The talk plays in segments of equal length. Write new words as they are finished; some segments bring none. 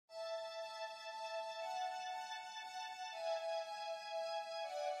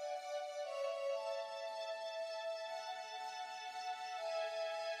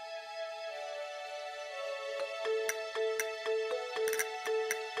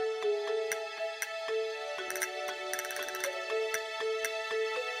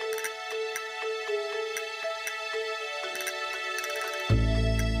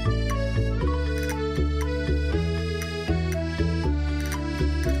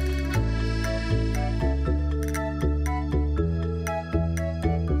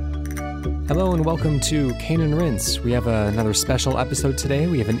Hello and welcome to Cane and Rinse. We have another special episode today.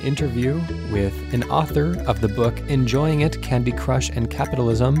 We have an interview with an author of the book Enjoying It, Candy Crush and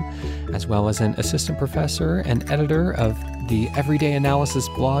Capitalism, as well as an assistant professor and editor of the Everyday Analysis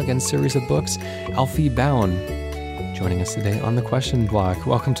blog and series of books, Alfie Bown, joining us today on the Question Block.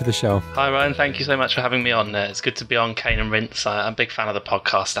 Welcome to the show. Hi Ryan, thank you so much for having me on. It's good to be on Cane and Rinse. I'm a big fan of the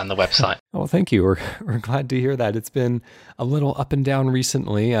podcast and the website. Oh, thank you. We're glad to hear that. It's been a little up and down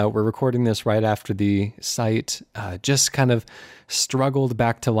recently. We're recording this right after the site just kind of struggled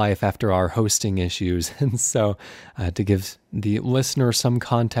back to life after our hosting issues. And so to give the listener some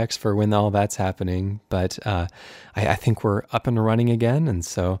context for when all that's happening, but I think we're up and running again. And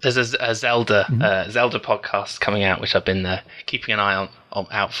so there's a Zelda podcast coming out, which I've been keeping an eye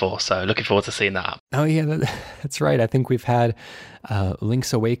out for. So looking forward to seeing that up. Oh yeah, that's right. I think we've had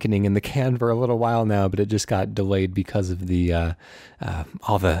Link's Awakening in the can for a little while now, but it just got delayed because of the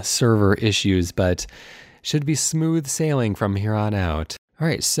all the server issues, but should be smooth sailing from here on out. All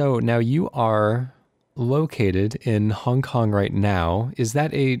right, so now you are located in Hong Kong right now. Is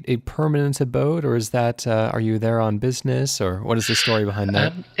that a permanent abode, or is that are you there on business, or what is the story behind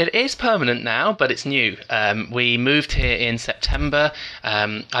that? It is permanent now, but it's new. We moved here in September.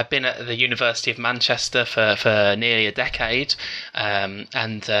 I've been at the University of Manchester for nearly a decade,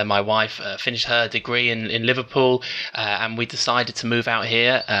 and my wife finished her degree in Liverpool, and we decided to move out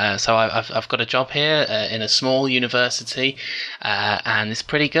here. So I've got a job here in a small university, and it's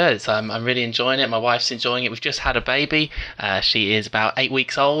pretty good. So I'm really enjoying it. My wife's enjoying it. We've just had a baby. She is about 8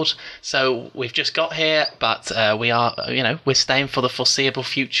 weeks old, so we've just got here, but we're staying for the foreseeable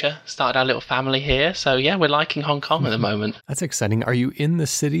future. Started our little family here, so yeah, we're liking Hong Kong at the moment. That's exciting. Are you in the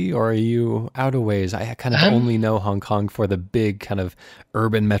city or are you out of ways? I kind of only know Hong Kong for the big kind of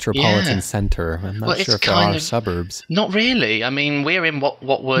urban metropolitan center. I'm not sure if there are suburbs. Not really. I mean, we're in what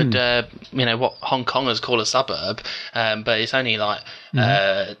would what Hong Kongers call a suburb, but it's only like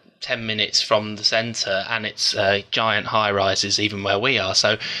 10 minutes from the centre, and it's giant high rises even where we are.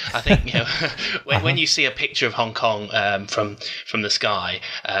 So I think when you see a picture of Hong Kong from the sky,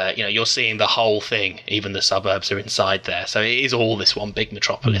 you're seeing the whole thing. Even the suburbs are inside there. So it is all this one big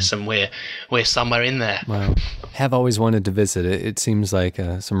metropolis, and we're somewhere in there. Wow. Have always wanted to visit it. It seems like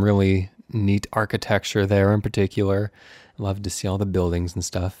some really neat architecture there in particular. Love to see all the buildings and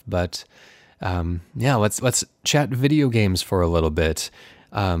stuff. But let's chat video games for a little bit.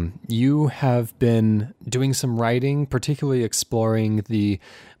 You have been doing some writing, particularly exploring the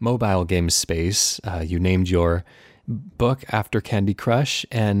mobile game space. You named your book after Candy Crush,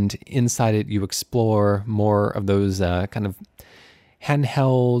 and inside it you explore more of those kind of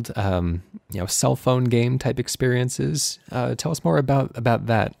handheld, cell phone game type experiences. Tell us more about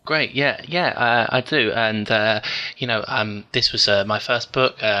that. Great, I do, and this was my first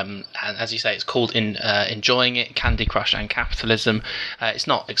book, and as you say, it's called Enjoying It, Candy Crush and Capitalism. It's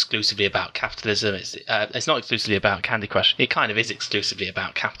not exclusively about capitalism. It's not exclusively about Candy Crush. It kind of is exclusively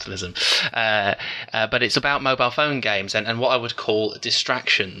about capitalism, but it's about mobile phone games and what I would call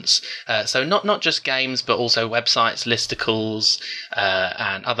distractions. So not just games, but also websites, listicles,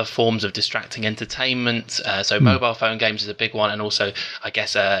 and other forms of distracting entertainment. So mobile phone games is a big one, and also, I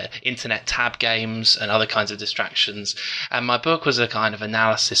guess, internet tab games and other kinds of distractions. And my book was a kind of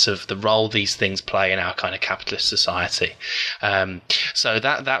analysis of the role these things play in our kind of capitalist society. So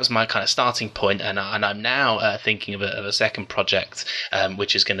that was my kind of starting point, and I'm now thinking of a second project,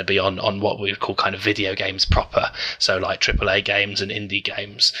 which is going to be on what we would call kind of video games proper. So like AAA games and indie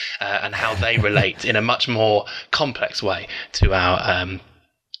games, and how they relate in a much more complex way to our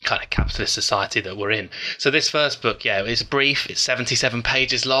kind of capitalist society that we're in. So this first book, it's brief, it's 77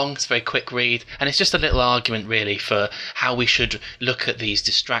 pages long, it's a very quick read, and it's just a little argument really for how we should look at these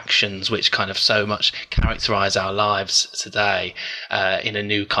distractions which kind of so much characterize our lives today in a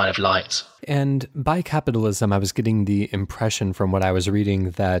new kind of light. And by capitalism, I was getting the impression from what I was reading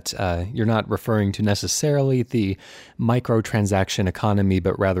that you're not referring to necessarily the microtransaction economy,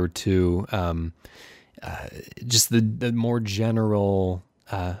 but rather to just the more general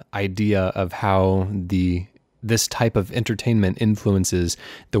idea of how this type of entertainment influences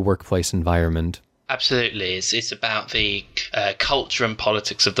the workplace environment. Absolutely. It's about the culture and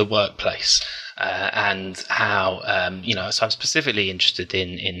politics of the workplace. And how, so I'm specifically interested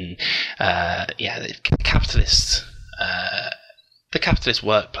in capitalist the capitalist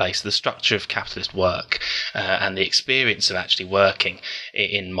workplace, the structure of capitalist work, and the experience of actually working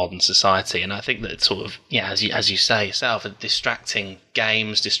in modern society. And I think that sort of, as you say yourself, distracting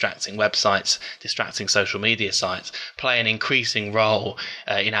games, distracting websites, distracting social media sites play an increasing role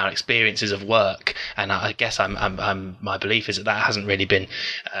in our experiences of work. And I guess my belief is that hasn't really been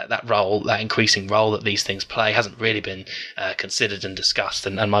that increasing role that these things play hasn't really been considered and discussed.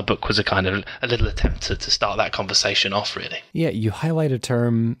 And my book was a little attempt to start that conversation off, really. Yeah, you highlight a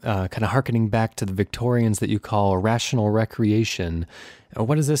term kind of harkening back to the Victorians that you call rational recreation.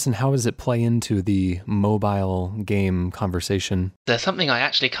 What is this, and how does it play into the mobile game conversation? There's something I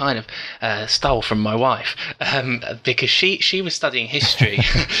actually kind of stole from my wife, because she was studying history.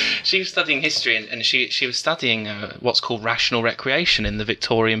 She was studying history, and she was studying what's called rational recreation in the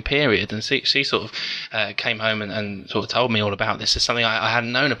Victorian period. And she sort of came home and sort of told me all about this. It's something I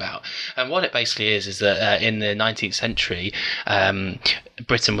hadn't known about. And what it basically is that in the 19th century,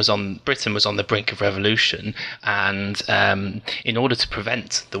 Britain was on the brink of revolution, and in order to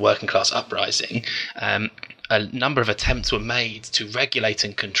prevent the working class uprising, a number of attempts were made to regulate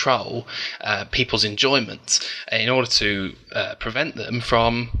and control people's enjoyment in order to prevent them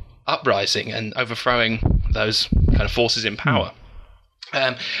from uprising and overthrowing those kind of forces in power.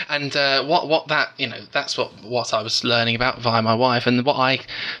 What that, that's what I was learning about via my wife, and what I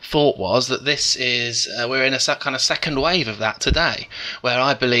thought was that this is we're in a kind of second wave of that today, where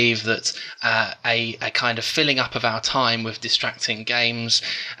I believe that a kind of filling up of our time with distracting games,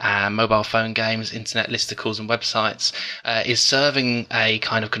 mobile phone games, internet listicles and websites is serving a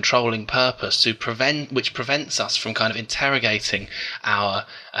kind of controlling purpose which prevents us from kind of interrogating our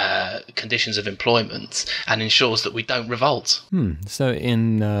conditions of employment and ensures that we don't revolt. So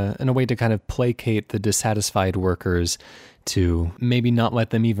in a way to kind of placate the dissatisfied workers, to maybe not let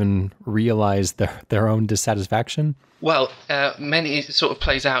them even realize their own dissatisfaction? Well, it sort of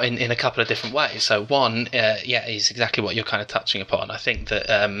plays out in a couple of different ways. So one, is exactly what you're kind of touching upon. I think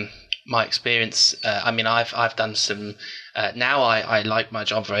that my experience, I've done some, now I like my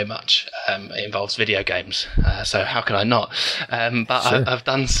job very much. It involves video games, so how can I not? But Sure. I've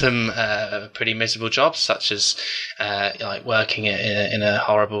done some pretty miserable jobs, such as like working in a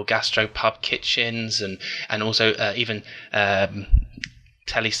horrible gastropub kitchens, and also even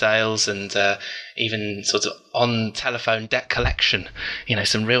telesales and even sort of on telephone debt collection,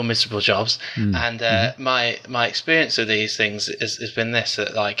 some real miserable jobs. And my experience of these things has been this,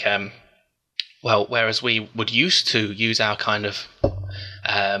 that like, whereas we would used to use our kind of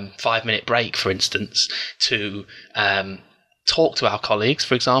 5-minute break, for instance, to talk to our colleagues,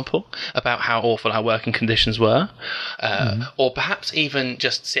 for example, about how awful our working conditions were, or perhaps even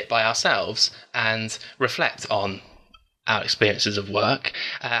just sit by ourselves and reflect on our experiences of work.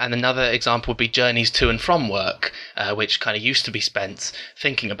 And another example would be journeys to and from work, which kind of used to be spent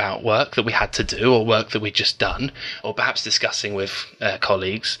thinking about work that we had to do, or work that we'd just done, or perhaps discussing with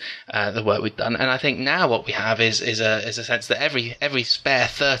colleagues the work we'd done. And I think now what we have is a sense that every spare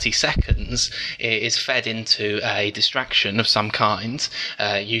 30 seconds is fed into a distraction of some kind,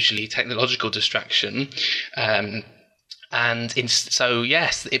 usually technological distraction. So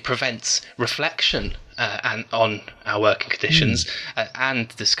yes, it prevents reflection and on our working conditions and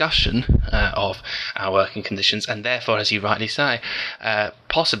discussion of our working conditions, and therefore, as you rightly say,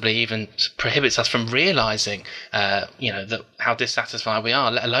 possibly even prohibits us from realising, that how dissatisfied we are,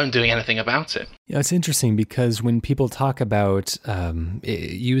 let alone doing anything about it. Yeah, it's interesting because when people talk about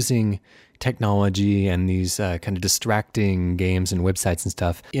using technology and these kind of distracting games and websites and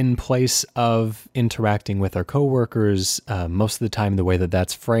stuff in place of interacting with our coworkers, most of the time the way that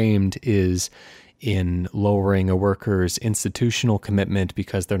that's framed is in lowering a worker's institutional commitment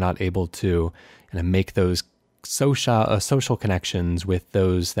because they're not able to make those social connections with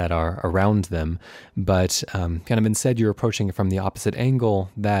those that are around them. But kind of instead you're approaching it from the opposite angle,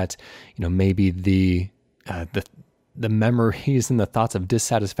 that maybe the memories and the thoughts of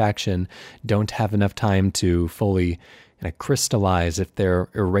dissatisfaction don't have enough time to fully crystallize if they're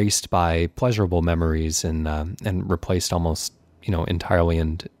erased by pleasurable memories and replaced almost entirely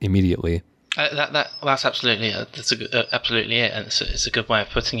and immediately. That's absolutely absolutely it, and it's a good way of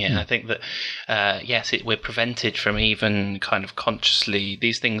putting it. And I think that yes, we're prevented from even kind of consciously.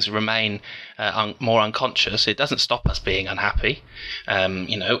 These things remain more unconscious. It doesn't stop us being unhappy.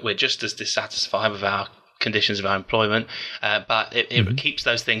 We're just as dissatisfied with our conditions of our employment, but it keeps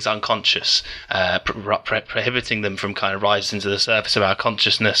those things unconscious, prohibiting them from kind of rising to the surface of our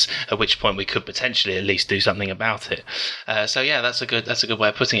consciousness, at which point we could potentially at least do something about it. So yeah, that's a good way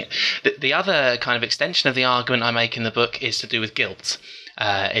of putting it. The other kind of extension of the argument I make in the book is to do with guilt.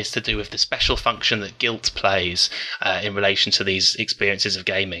 is to do with the special function that guilt plays in relation to these experiences of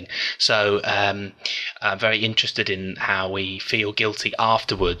gaming. So I'm very interested in how we feel guilty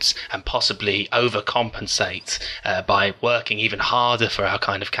afterwards and possibly overcompensate by working even harder for our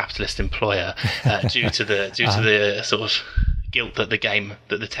kind of capitalist employer due to the sort of guilt that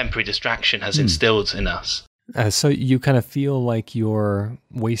the temporary distraction has instilled in us. So you kind of feel like you're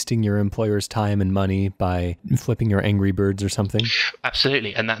wasting your employer's time and money by flipping your Angry Birds or something?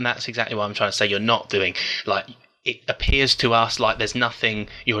 Absolutely, and that's exactly what I'm trying to say. You're not doing. Like, it appears to us like there's nothing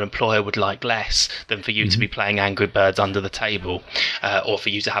your employer would like less than for you to be playing Angry Birds under the table, or for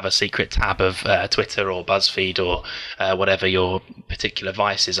you to have a secret tab of Twitter or BuzzFeed or whatever your particular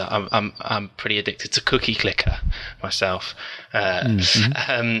vice is. I'm pretty addicted to Cookie Clicker myself.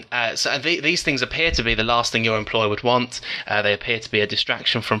 So these things appear to be the last thing your employer would want. They appear to be a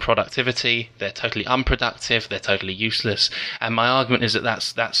distraction from productivity. They're totally unproductive. They're totally useless. And my argument is that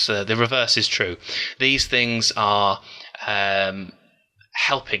that's the reverse is true. These things are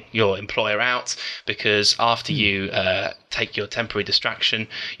helping your employer out, because after you take your temporary distraction,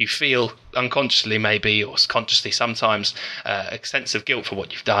 you feel unconsciously, maybe, or consciously sometimes, a sense of guilt for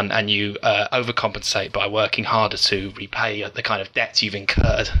what you've done, and you overcompensate by working harder to repay the kind of debt you've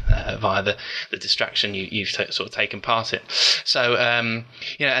incurred via the distraction you've sort of taken part in. So and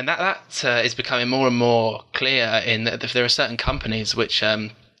that is becoming more and more clear in that there are certain companies which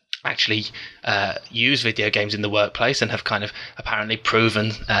actually use video games in the workplace and have kind of apparently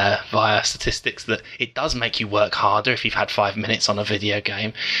proven via statistics that it does make you work harder if you've had 5 minutes on a video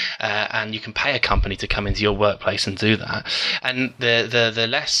game, and you can pay a company to come into your workplace and do that. And the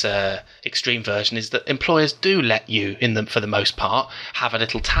less extreme version is that employers do let you, for the most part, have a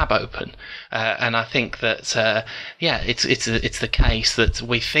little tab open, and I think that it's the case that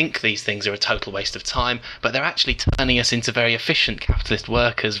we think these things are a total waste of time, but they're actually turning us into very efficient capitalist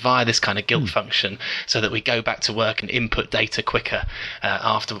workers via this kind of guilt function, so that we go back to work and input data quicker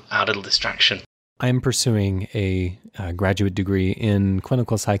after our little distraction. I'm pursuing a graduate degree in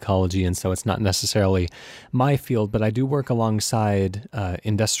clinical psychology, and so it's not necessarily my field, but I do work alongside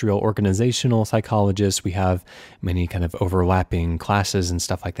industrial organizational psychologists. We have many kind of overlapping classes and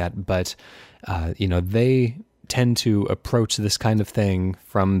stuff like that, but they tend to approach this kind of thing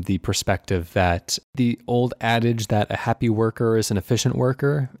from the perspective that the old adage that a happy worker is an efficient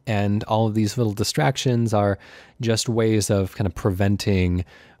worker, and all of these little distractions are just ways of kind of preventing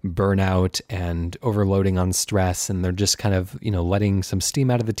burnout and overloading on stress, and they're just kind of, letting some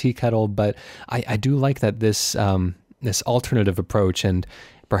steam out of the tea kettle. But I do like that this alternative approach, and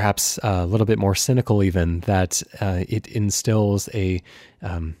perhaps a little bit more cynical even, that it instills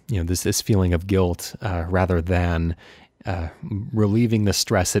this feeling of guilt rather than relieving the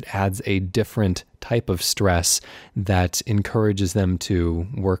stress. It adds a different type of stress that encourages them to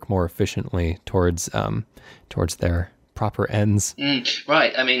work more efficiently towards their proper ends.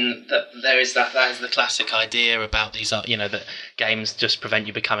 Right. I mean, that is the classic idea about these, that games just prevent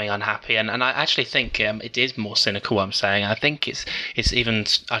you becoming unhappy. And I actually think it is more cynical, what I'm saying. I think it's even,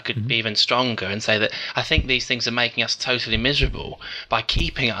 I could be even stronger and say that I think these things are making us totally miserable by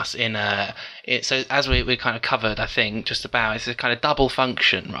keeping us in so as we kind of covered, I think, just about, it's a kind of double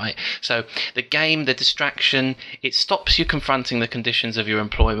function, right? So the game, the distraction, it stops you confronting the conditions of your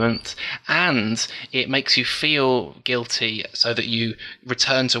employment, and it makes you feel guilty so that you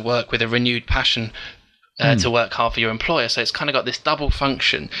return to work with a renewed passion to work hard for your employer. So it's kind of got this double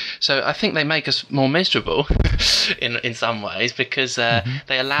function. So I think they make us more miserable in some ways, because they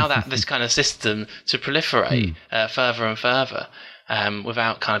allow this kind of system to proliferate further and further.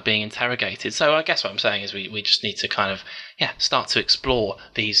 Without kind of being interrogated. So I guess what I'm saying is we just need to kind of start to explore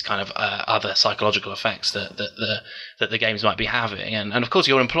these kind of other psychological effects that the games might be having. And of course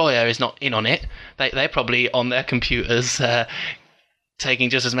your employer is not in on it. They're probably on their computers taking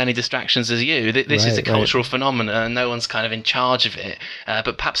just as many distractions as you. This is a cultural phenomenon, and no one's kind of in charge of it.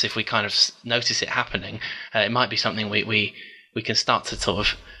 But perhaps if we kind of notice it happening, it might be something we can start to sort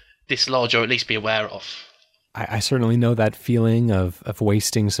of dislodge, or at least be aware of. I certainly know that feeling of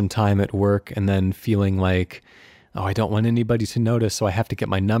wasting some time at work and then feeling like, oh, I don't want anybody to notice, so I have to get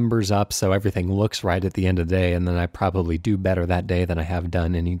my numbers up so everything looks right at the end of the day, and then I probably do better that day than I have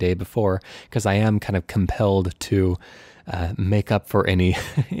done any day before, because I am kind of compelled to make up for any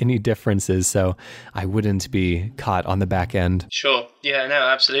differences, so I wouldn't be caught on the back end. Sure. Yeah, no,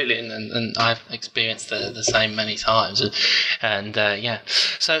 absolutely, and I've experienced the same many times, and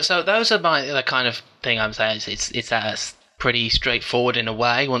So those are the kind of thing I'm saying. It's at a pretty straightforward in a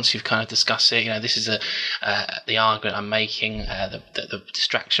way once you've kind of discussed it. This is the argument I'm making. The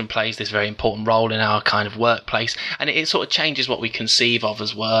distraction plays this very important role in our kind of workplace, and it sort of changes what we conceive of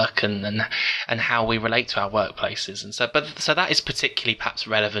as work and how we relate to our workplaces. And so that is particularly perhaps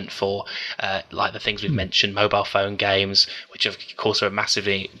relevant for like the things we've mentioned, mobile phone games, which of course are a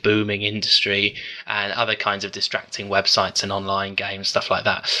massively booming industry, and other kinds of distracting websites and online games, stuff like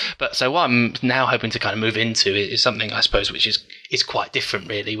that. But so what I'm now hoping to kind of move into is something, I suppose, which is quite different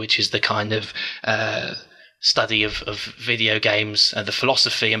really, which is the kind of study of video games and the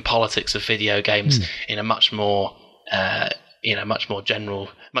philosophy and politics of video games in a much more much more general,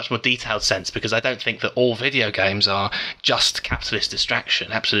 much more detailed sense, because I don't think that all video games are just capitalist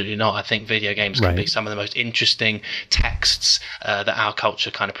distraction. Absolutely not. I think video games can be some of the most interesting texts that our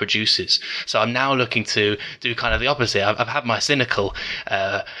culture kind of produces. So I'm now looking to do kind of the opposite. I've had my cynical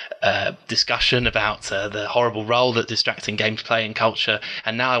discussion about the horrible role that distracting games play in culture,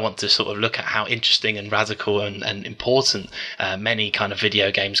 and now I want to sort of look at how interesting and radical and important many kind of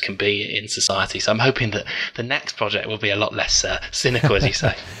video games can be in society. So I'm hoping that the next project will be a lot less cynical, as you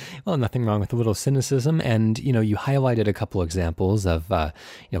say. Well, nothing wrong with a little cynicism. And, you highlighted a couple examples of,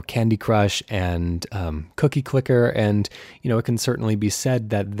 Candy Crush and Cookie Clicker. And, it can certainly be said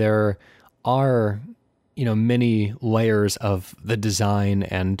that there are, many layers of the design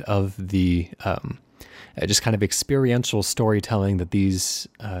and of the just kind of experiential storytelling that these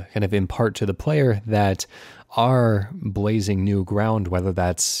kind of impart to the player that are blazing new ground, whether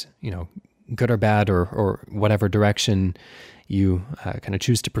that's, good or bad or whatever direction you kind of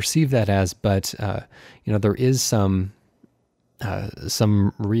choose to perceive that as. But, there is some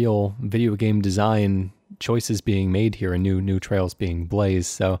real video game design choices being made here and new trails being blazed.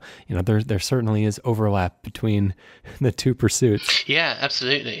 So, there certainly is overlap between the two pursuits. Yeah,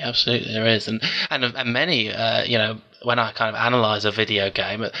 absolutely. Absolutely. There is. And many, when I kind of analyze a video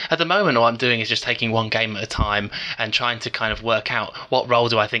game, at the moment, all I'm doing is just taking one game at a time and trying to kind of work out what role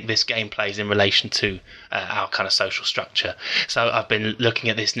do I think this game plays in relation to our kind of social structure. So I've been looking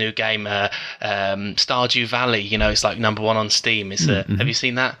at this new game, Stardew Valley. It's like #1 on Steam. Have you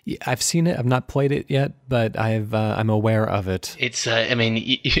seen that? Yeah, I've seen it. I've not played it yet, but I'm aware of it. It's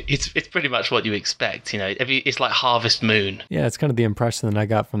it's pretty much what you expect. It's like Harvest Moon. Yeah, it's kind of the impression that I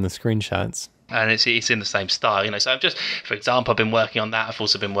got from the screenshots. And it's in the same style, So for example, I've been working on that. I've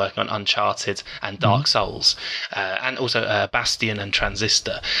also been working on Uncharted and Dark Souls, and also Bastion and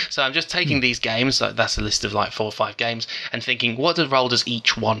Transistor. So I'm just taking these games, that's a list of like 4 or 5 games, and thinking, what role does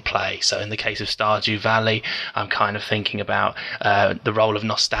each one play? So in the case of Stardew Valley, I'm kind of thinking about the role of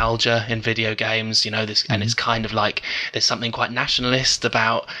nostalgia in video games, and it's kind of like there's something quite nationalist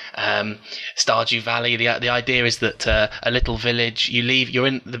about Stardew Valley. The idea is that a little village,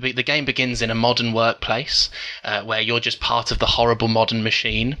 the game begins in a modern workplace where you're just part of the horrible modern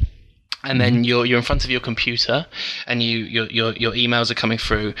machine, and then you're in front of your computer, and your emails are coming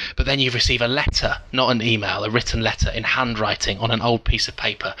through, but then you receive a letter, not an email, a written letter in handwriting on an old piece of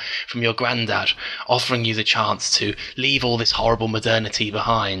paper from your granddad, offering you the chance to leave all this horrible modernity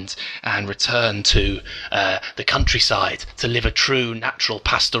behind and return to the countryside to live a true, natural,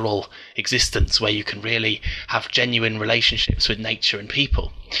 pastoral existence where you can really have genuine relationships with nature and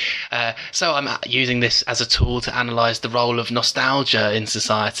people. So I'm using this as a tool to analyse the role of nostalgia in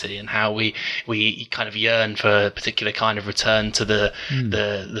society and how we kind of yearn for a particular kind of return to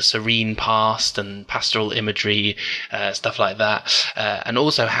the serene past and pastoral imagery, stuff like that, and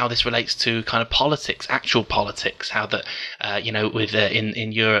also how this relates to kind of politics, actual politics, how that with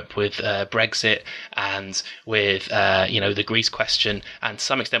in Europe with Brexit and with the Greece question, and to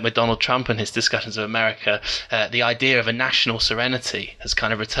some extent with Donald Trump and his discussions of America, the idea of a national serenity has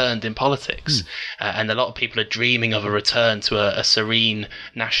kind of returned in politics, and a lot of people are dreaming of a return to a serene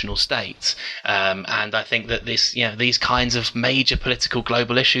national state, and I think that these kinds of major political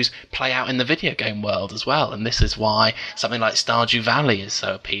global issues play out in the video game world as well, and this is why something like Stardew Valley is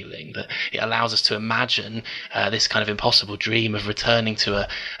so appealing, that it allows us to imagine this kind of impossible dream of returning to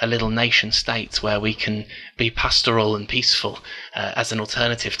a little nation state where we can be pastoral and peaceful as an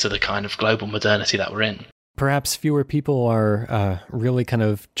alternative to the kind of global modernity that we're in. Perhaps fewer people are really kind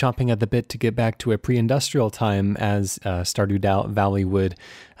of chomping at the bit to get back to a pre-industrial time, as Stardew Valley would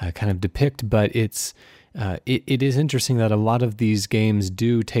kind of depict. But it is interesting that a lot of these games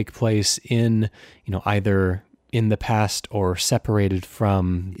do take place in, either in the past or separated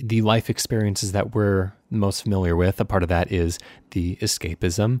from the life experiences that we're most familiar with. A part of that is the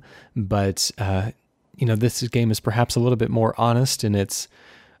escapism. But, this game is perhaps a little bit more honest in its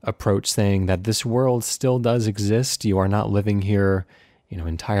approach, saying that this world still does exist. You are not living here,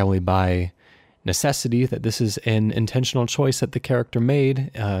 entirely by necessity, that this is an intentional choice that the character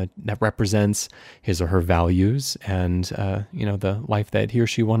made that represents his or her values and the life that he or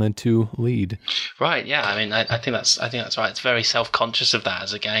she wanted to lead. Right. Yeah. I mean, I think that's right. It's very self-conscious of that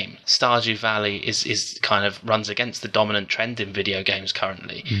as a game. Stardew Valley is kind of runs against the dominant trend in video games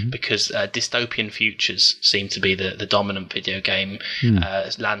currently, because dystopian futures seem to be the dominant video game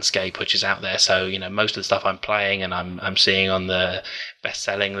landscape which is out there. So most of the stuff I'm playing and I'm seeing on the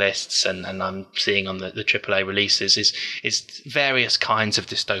best-selling lists and I'm seeing on the AAA releases is various kinds of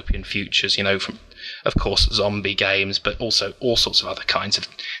dystopian futures, from, of course, zombie games, but also all sorts of other kinds of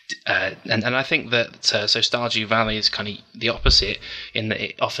and I think that so Stardew Valley is kind of the opposite in that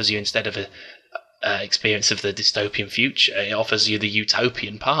it offers you, instead of a experience of the dystopian future, it offers you the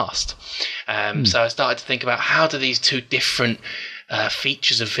utopian past. So I started to think about, how do these two different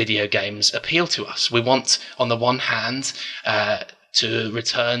features of video games appeal to us? We want, on the one hand, to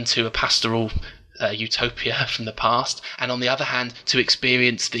return to a pastoral utopia from the past, and on the other hand, to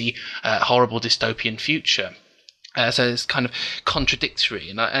experience the horrible dystopian future. So it's kind of contradictory,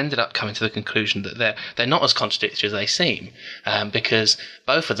 and I ended up coming to the conclusion that they're not as contradictory as they seem, because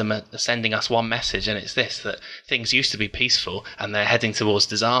both of them are sending us one message, and it's this: that things used to be peaceful and they're heading towards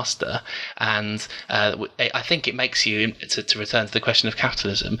disaster. And I think it makes you, to return to the question of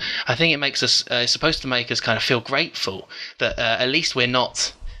capitalism, I think it makes us, it's supposed to make us kind of feel grateful that at least we're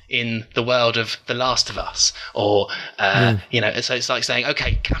not in the world of The Last of Us, or so it's like saying,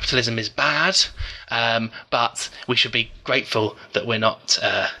 okay, capitalism is bad, but we should be grateful that we're not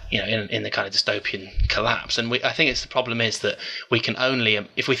in the kind of dystopian collapse. And I think the problem is that we can only,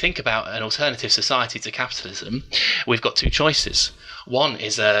 if we think about an alternative society to capitalism, we've got two choices. One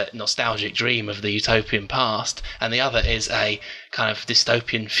is a nostalgic dream of the utopian past, and the other is a kind of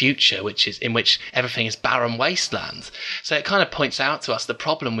dystopian future, in which everything is barren wasteland. So it kind of points out to us the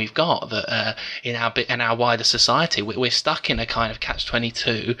problem we've got, that in our wider society, we're stuck in a kind of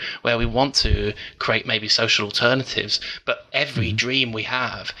catch-22 where we want to create maybe social alternatives, but every dream we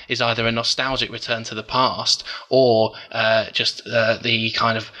have is either a nostalgic return to the past or just the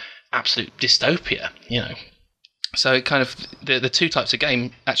kind of absolute dystopia, So it kind of, the two types of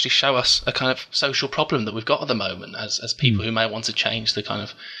game actually show us a kind of social problem that we've got at the moment as people who may want to change the kind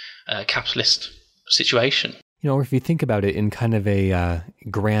of capitalist situation. Or if you think about it in kind of a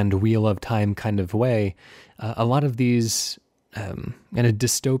grand wheel of time kind of way, a lot of these kind of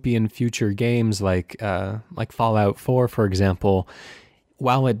dystopian future games like Fallout 4, for example,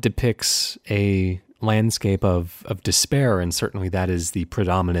 while it depicts a landscape of despair, and certainly that is the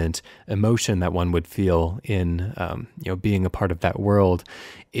predominant emotion that one would feel in being a part of that world,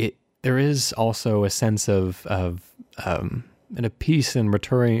 there is also a sense of and a peace in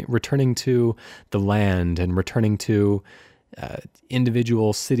returning to the land and returning to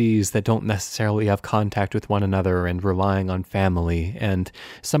individual cities that don't necessarily have contact with one another, and relying on family and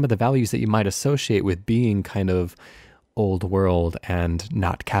some of the values that you might associate with being kind of old world and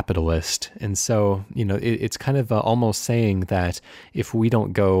not capitalist. And so, it's kind of almost saying that if we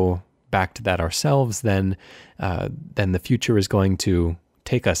don't go back to that ourselves, then the future is going to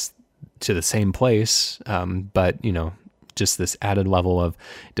take us to the same place, but just this added level of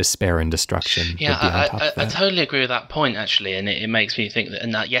despair and destruction. Yeah, I totally agree with that point, actually, and it makes me think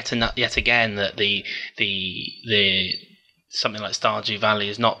that yet again that the something like Stardew Valley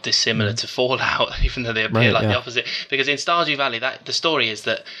is not dissimilar to Fallout, even though they appear the opposite. Because in Stardew Valley, the story is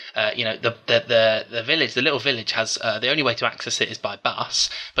that the village, the little village, has the only way to access it is by bus,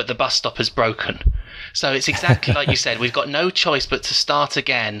 but the bus stop is broken. So it's exactly like you said. We've got no choice but to start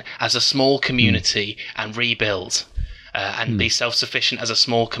again as a small community and rebuild. And be self-sufficient as a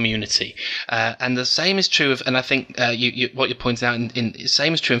small community, and the same is true of, and I think what you pointed out in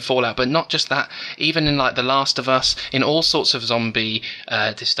same is true in Fallout, but not just that. Even in like The Last of Us, in all sorts of zombie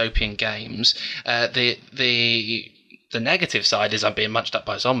dystopian games, the negative side is I'm being munched up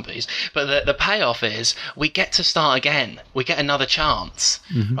by zombies, but the payoff is we get to start again. We get another chance,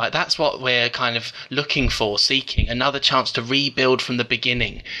 right? That's what we're kind of looking for, seeking another chance to rebuild from the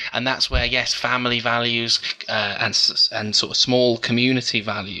beginning. And that's where, yes, family values and sort of small community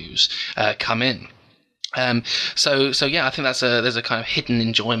values come in. So yeah, I think there's a kind of hidden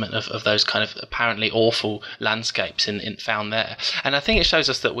enjoyment of those kind of apparently awful landscapes found there, and I think it shows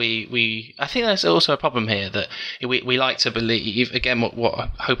us that I think there's also a problem here, that we like to believe, again, what I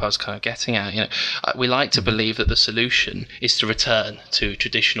hope I was kind of getting at, we like to believe that the solution is to return to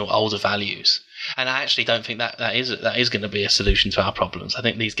traditional older values. And I actually don't think that is going to be a solution to our problems. I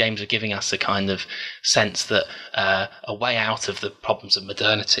think these games are giving us a kind of sense that a way out of the problems of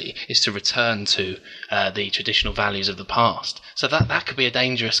modernity is to return to the traditional values of the past. So that could be a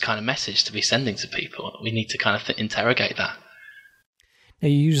dangerous kind of message to be sending to people. We need to kind of interrogate that. Now,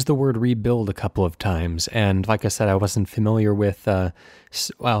 you used the word rebuild a couple of times, and like I said, I wasn't familiar with, I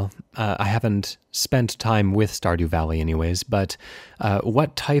haven't spent time with Stardew Valley anyways, but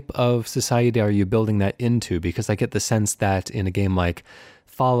what type of society are you building that into? Because I get the sense that in a game like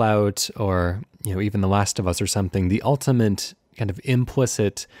Fallout or, even The Last of Us or something, the ultimate kind of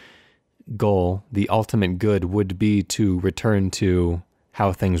implicit goal, the ultimate good would be to return to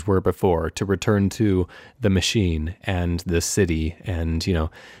how things were before, to return to the machine and the city, and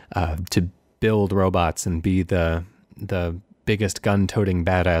to build robots and be the biggest gun-toting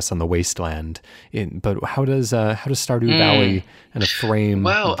badass on the wasteland. But how does Stardew Valley kind of frame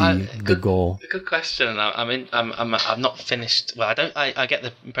the goal? Good question. I'm not finished. Well, I get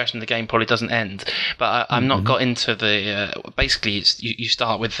the impression the game probably doesn't end, but I'm not got into the. Basically, you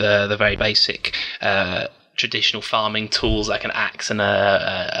start with the very basic. Traditional farming tools like an axe and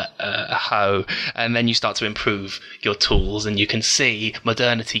a hoe, and then you start to improve your tools, and you can see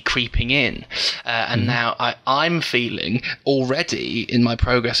modernity creeping in. And now I'm feeling already in my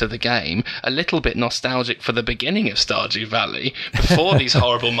progress of the game a little bit nostalgic for the beginning of Stardew Valley, before these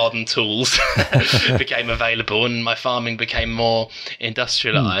horrible modern tools became available and my farming became more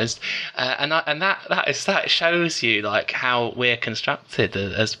industrialized. And that shows you like how we're constructed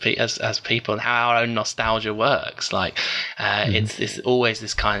as people, and how our own nostalgia works. Like it's always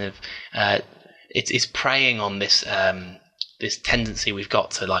this kind of it's preying on this this tendency we've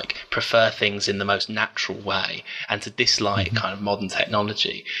got to like prefer things in the most natural way and to dislike kind of modern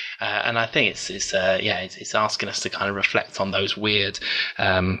technology. And I think it's asking us to kind of reflect on those weird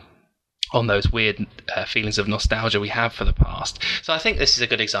feelings of nostalgia we have for the past. So I think this is a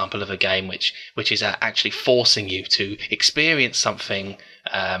good example of a game which is actually forcing you to experience something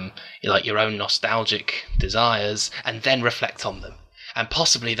like your own nostalgic desires and then reflect on them. And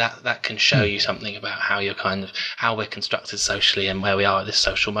possibly that can show you something about how we're constructed socially and where we are at this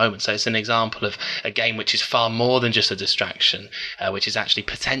social moment. So it's an example of a game which is far more than just a distraction, which is actually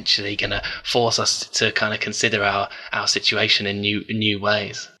potentially going to force us to kind of consider our situation in new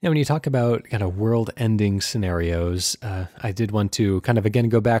ways. Yeah, when you talk about kind of world-ending scenarios, I did want to kind of again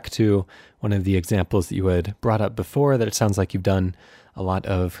go back to one of the examples that you had brought up before that it sounds like you've done a lot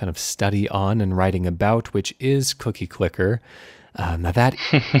of kind of study on and writing about, which is Cookie Clicker. Now that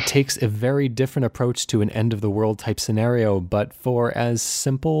takes a very different approach to an end-of-the-world type scenario, but for as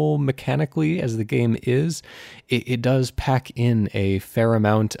simple mechanically as the game is, it does pack in a fair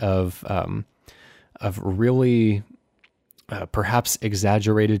amount of really perhaps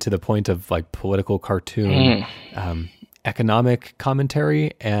exaggerated to the point of like political cartoon economic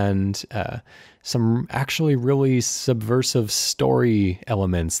commentary and some actually really subversive story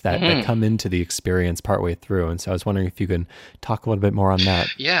elements that come into the experience partway through. And so I was wondering if you could talk a little bit more on that.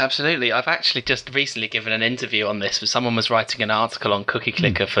 Yeah, absolutely. I've actually just recently given an interview on this. Someone was writing an article on Cookie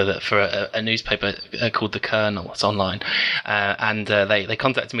Clicker for a newspaper called The Kernel. It's online. And they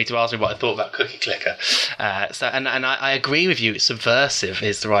contacted me to ask me what I thought about Cookie Clicker. And I agree with you. Subversive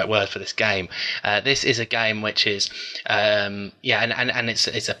is the right word for this game. This is a game which is, and it's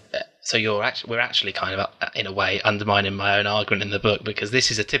a... So we're actually kind of, in a way, undermining my own argument in the book, because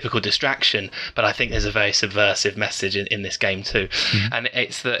this is a typical distraction, but I think there's a very subversive message in this game too. And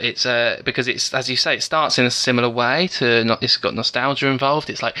it's because it's, as you say, it starts in a similar way to it's got nostalgia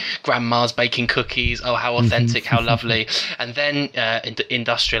involved. It's like grandma's baking cookies. Oh, how authentic, how lovely. And then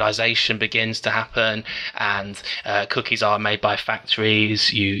industrialization begins to happen, and cookies are made by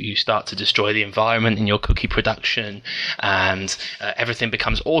factories. You start to destroy the environment in your cookie production, and everything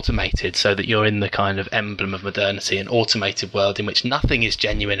becomes automated. So that you're in the kind of emblem of modernity, an automated world in which nothing is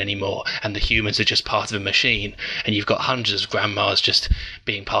genuine anymore and the humans are just part of a machine, and you've got hundreds of grandmas just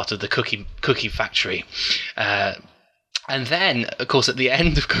being part of the cookie factory. And then, of course, at the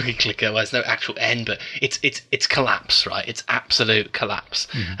end of Cookie Clicker, well, there's no actual end, but it's collapse, right? It's absolute collapse.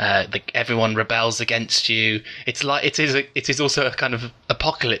 Everyone rebels against you. It's like it is also a kind of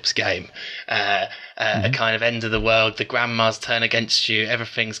apocalypse game, a kind of end of the world. The grandmas turn against you.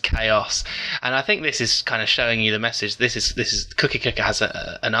 Everything's chaos, and I think this is kind of showing you the message. This is Cookie Clicker has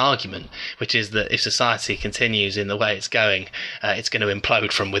an argument, which is that if society continues in the way it's going, it's going to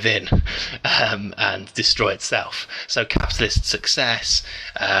implode from within and destroy itself. So capitalist success,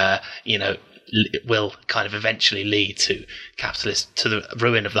 will kind of eventually lead to the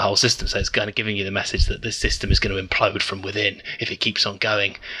ruin of the whole system. So it's kind of giving you the message that this system is going to implode from within if it keeps on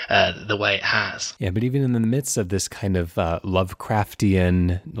going the way it has. Yeah, but even in the midst of this kind of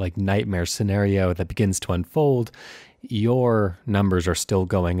Lovecraftian, like, nightmare scenario that begins to unfold, your numbers are still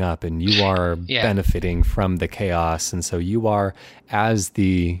going up and you are benefiting from the chaos. And so you are, as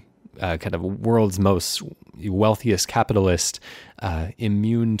the kind of world's most wealthiest capitalist,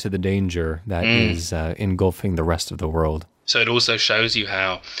 immune to the danger that is engulfing the rest of the world. So it also shows you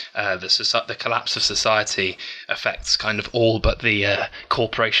how the collapse of society affects kind of all but the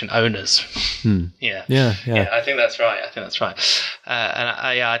corporation owners. Yeah, I think that's right. I think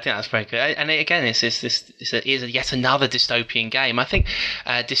that's very good. And again, it's yet another dystopian game. I think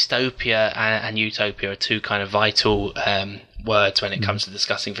dystopia and utopia are two kind of vital words when it comes to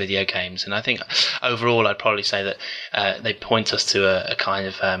discussing video games. And I think overall I'd probably say that they point us to a kind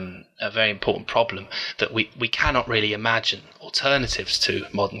of a very important problem, that we cannot really imagine alternatives to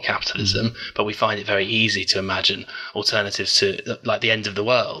modern capitalism, but we find it very easy to imagine alternatives to, like, the end of the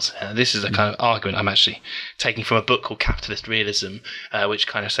world. This is a kind of argument I'm actually taking from a book called Capitalist Realism, which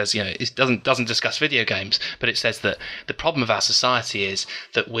kind of says, it doesn't discuss video games, but it says that the problem of our society is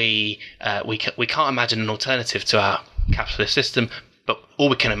that we can't imagine an alternative to our capitalist system, but all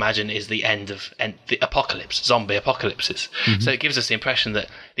we can imagine is the end of the apocalypse, zombie apocalypses. So it gives us the impression that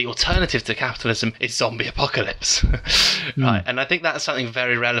the alternative to capitalism is zombie apocalypse. Right? And I think that's something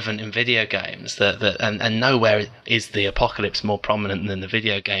very relevant in video games, and nowhere is the apocalypse more prominent than the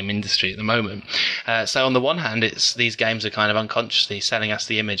video game industry at the moment. So on the one hand, these games are kind of unconsciously selling us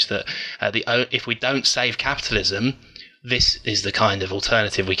the image that if we don't save capitalism, this is the kind of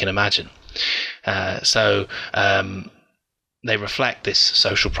alternative we can imagine. They reflect this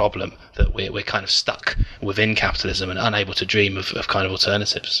social problem that we're kind of stuck within capitalism and unable to dream of kind of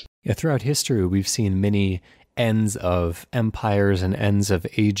alternatives. Yeah, throughout history, we've seen many ends of empires and ends of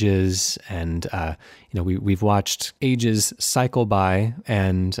ages, and we've watched ages cycle by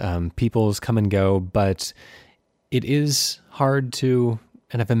and peoples come and go, but it is hard to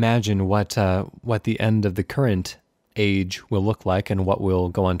kind of imagine what the end of the current age will look like and what will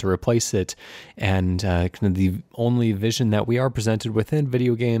go on to replace it. And kind of the only vision that we are presented within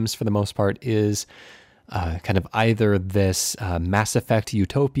video games for the most part is kind of either this Mass Effect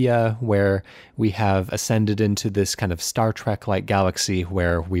utopia where we have ascended into this kind of Star Trek-like galaxy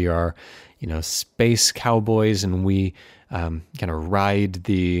where we are, space cowboys and we kind of ride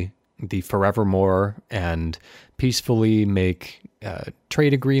the forevermore and peacefully make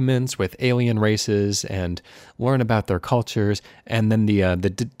trade agreements with alien races and learn about their cultures, and then the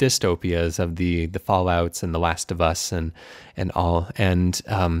dystopias of the Fallouts and The Last of Us and all, and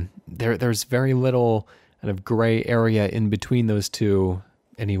there's very little kind of gray area in between those two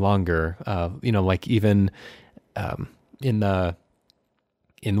any longer. Like even in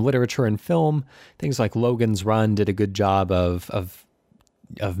literature and film, things like Logan's Run did a good job of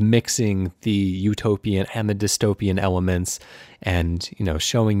mixing the utopian and the dystopian elements, and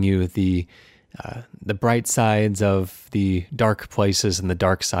showing you the bright sides of the dark places and the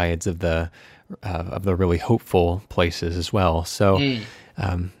dark sides of the really hopeful places as well. So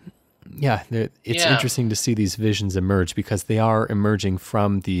it's interesting to see these visions emerge because they are emerging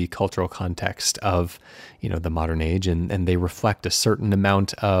from the cultural context of the modern age, and they reflect a certain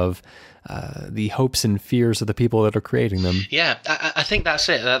amount of the hopes and fears of the people that are creating them. Yeah, I think that's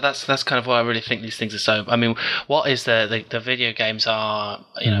it. That's kind of why I really think these things are so. I mean, what is the video games are?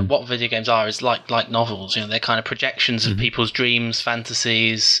 What video games are is like novels. They're kind of projections of people's dreams,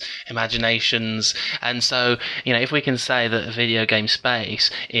 fantasies, imaginations. And so, if we can say that a video game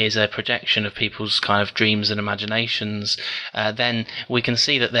space is a projection of people's kind of dreams and imaginations, then we can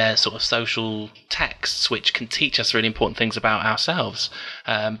see that they're sort of social texts which can teach us really important things about ourselves,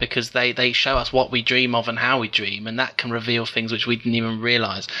 because they show us what we dream of and how we dream, and that can reveal things which we didn't even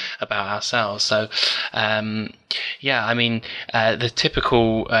realize about ourselves. So, the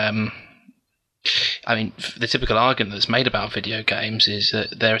typical argument that's made about video games is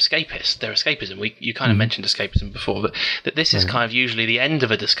that they're escapist. They're escapism. You kind of mentioned escapism before, but that this is kind of usually the end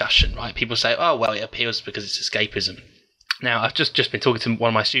of a discussion, right? People say, "Oh, well, it appeals because it's escapism." Now, I've just been talking to one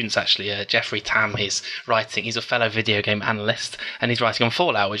of my students, actually, Jeffrey Tam. He's a fellow video game analyst, and he's writing on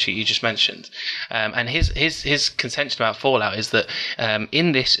Fallout, which you just mentioned. And his contention about Fallout is that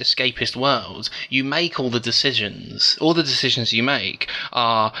in this escapist world, you make all the decisions you make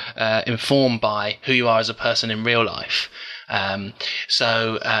are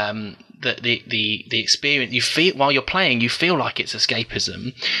the experience you feel while you're playing, you feel like it's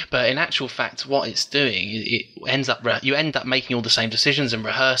escapism, but in actual fact what it's doing, it ends up you end up making all the same decisions and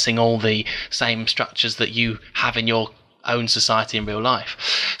rehearsing all the same structures that you have in your own society in real life.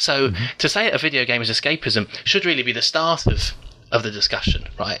 So to say that a video game is escapism should really be the start of the discussion,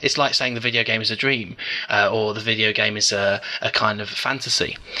 right? It's like saying the video game is a dream, or the video game is a kind of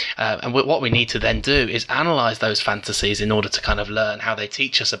fantasy. And what we need to then do is analyze those fantasies in order to kind of learn how they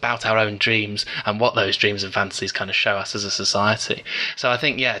teach us about our own dreams and what those dreams and fantasies kind of show us as a society. So I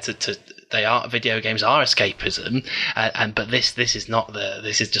think, video games are escapism, but this is not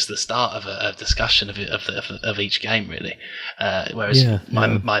this is just the start of a discussion of each game, really. Whereas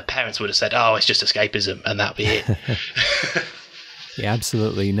my parents would have said, "Oh, it's just escapism," and that'd be it. Yeah,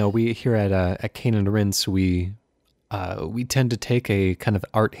 absolutely. No, we here at Cane and Rinse, we tend to take a kind of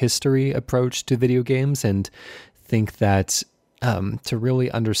art history approach to video games and think that to really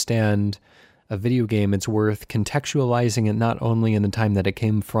understand a video game, it's worth contextualizing it not only in the time that it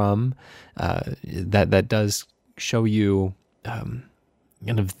came from, that does show you kind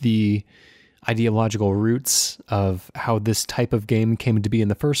of the ideological roots of how this type of game came to be in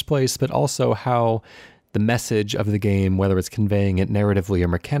the first place, but also how the message of the game, whether it's conveying it narratively or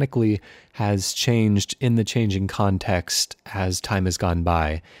mechanically, has changed in the changing context as time has gone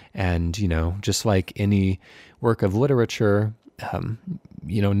by. And, just like any work of literature,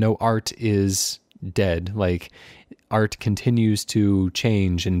 no art is dead. Like, art continues to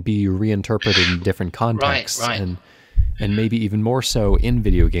change and be reinterpreted in different contexts. Right. And maybe even more so in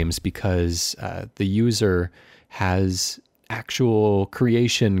video games, because the user has actual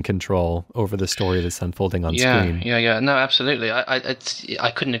creation control over the story that's unfolding on screen. Yeah. No, absolutely.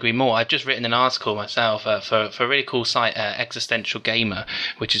 I couldn't agree more. I've just written an article myself for a really cool site, Existential Gamer,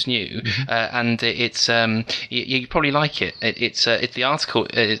 which is new, and it's you probably like it. It's the article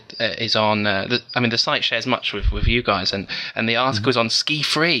is on. The site shares much with you guys, and the article is on Ski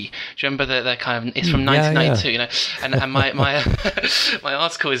Free. Do you remember the kind of? It's from 1992, and my my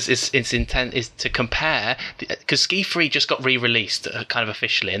article is its intent is to compare, because Ski Free just got re-released kind of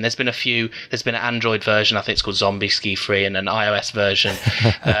officially, and there's been an Android version, I think it's called Zombie Ski Free, and an iOS version,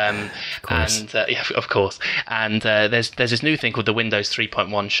 of course, and there's this new thing called the Windows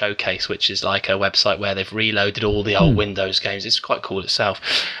 3.1 Showcase, which is like a website where they've reloaded all the old Windows games. It's quite cool itself.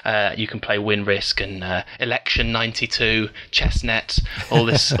 You can play Win Risk and Election 92, Chessnet, all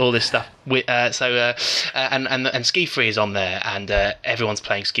this stuff. And Ski Free is on there, and everyone's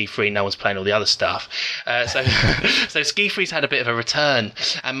playing Ski Free, no one's playing all the other stuff. So Ski Free's had a bit of a return,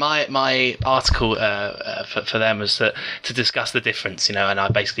 and my article for them was to discuss the difference, and I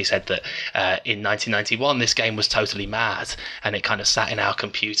basically said that in 1991 this game was totally mad, and it kind of sat in our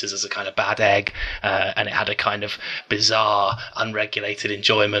computers as a kind of bad egg, and it had a kind of bizarre, unregulated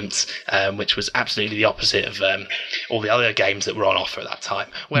enjoyment, which was absolutely the opposite of all the other games that were on offer at that time.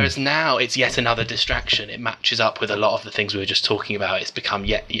 Whereas now it's yet another distraction. It matches up with a lot of the things we were just talking about. It's become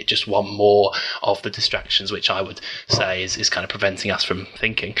yet just one more of the distractions, which I would say is kind of preventing us from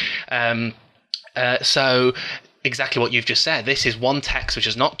thinking. So exactly what you've just said. This is one text which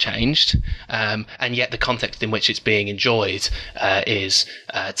has not changed, and yet the context in which it's being enjoyed is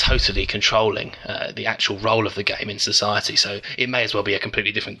totally controlling the actual role of the game in society. So it may as well be a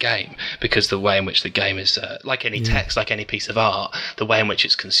completely different game, because the way in which the game is, like any text, like any piece of art, the way in which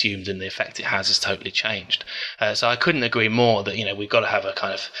it's consumed and the effect it has totally changed. So I couldn't agree more that we've got to have a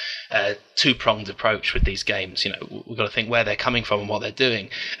kind of two-pronged approach with these games. We've got to think where they're coming from and what they're doing,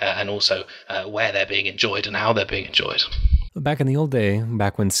 and also where they're being enjoyed and how they're being enjoyed. Back in the old day,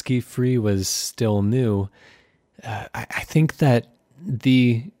 back when Ski Free was still new, I think that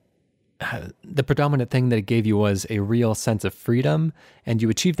the predominant thing that it gave you was a real sense of freedom, and you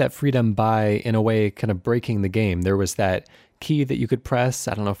achieved that freedom by, in a way, kind of breaking the game. There was that key that you could press,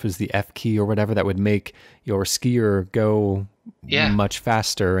 I don't know if it was the F key or whatever, that would make your skier go much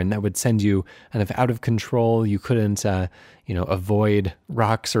faster, and that would send you kind of out of control. You couldn't avoid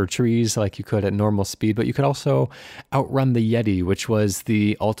rocks or trees like you could at normal speed, but you could also outrun the Yeti, which was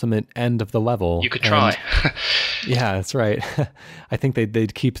the ultimate end of the level. You could try. Yeah, that's right. I think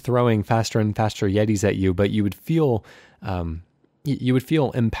they'd keep throwing faster and faster Yetis at you, but you would feel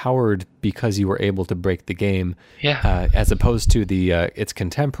empowered because you were able to break the game. Yeah. As opposed to its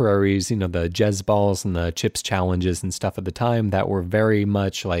contemporaries, the Jez Balls and the Chips challenges and stuff at the time that were very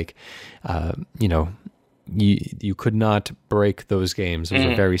much like, you could not break those games. Those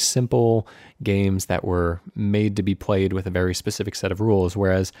were very simple games that were made to be played with a very specific set of rules.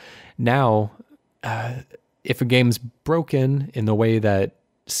 Whereas now, if a game's broken in the way that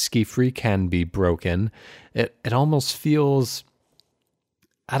Ski Free can be broken, it almost feels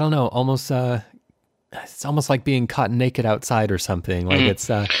I don't know, almost it's almost like being caught naked outside or something. Like it's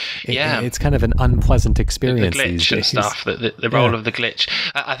kind of an unpleasant experience. The glitch these and days. stuff, the role of the glitch.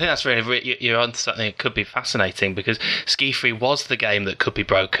 I think that's really, you're onto something that could be fascinating, because Ski Free was the game that could be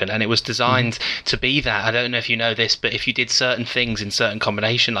broken, and it was designed to be that. I don't know if you know this, but if you did certain things in certain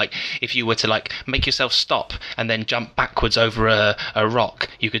combination, like if you were to like make yourself stop and then jump backwards over a rock,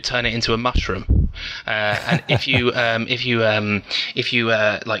 you could turn it into a mushroom. And if you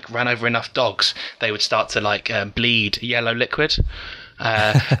like ran over enough dogs, they would start to like bleed yellow liquid.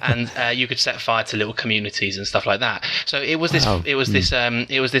 And you could set fire to little communities and stuff like that. So it was this, it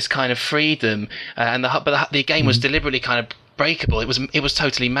was this kind of freedom, and the game was deliberately kind of breakable. It was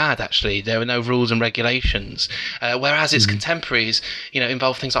totally mad, actually. There were no rules and regulations, whereas its contemporaries,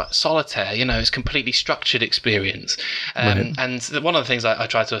 involve things like solitaire. It's a completely structured experience. And one of the things I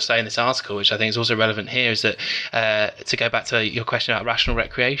tried to say in this article, which I think is also relevant here, is that to go back to your question about rational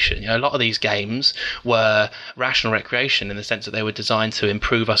recreation, a lot of these games were rational recreation in the sense that they were designed to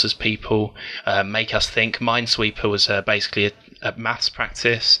improve us as people, make us think. Minesweeper was basically a maths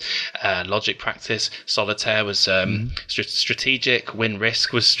practice, logic practice. Solitaire was strategic. Win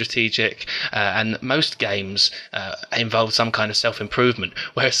Risk was strategic, and most games involved some kind of self-improvement.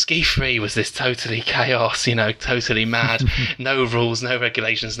 Whereas Ski Free was this totally chaos, totally mad, no rules, no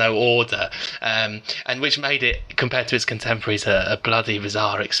regulations, no order, and which made it, compared to its contemporaries, a bloody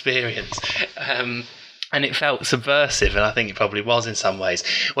bizarre experience. And it felt subversive, and I think it probably was in some ways.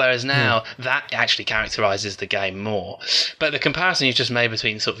 Whereas now, that actually characterises the game more. But the comparison you just made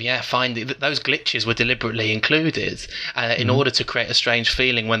between finding that those glitches were deliberately included in order to create a strange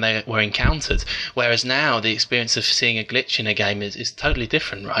feeling when they were encountered. Whereas now, the experience of seeing a glitch in a game is totally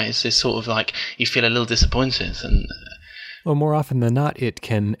different, right? It's sort of like you feel a little disappointed. And well, more often than not, it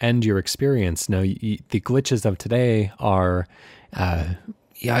can end your experience. Now, the glitches of today are...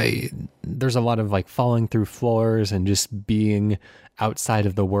 there's a lot of like falling through floors and just being outside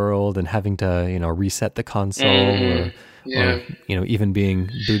of the world and having to, reset the console or even being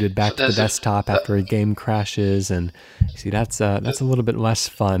booted back to the desktop after a game crashes. And see, that's a little bit less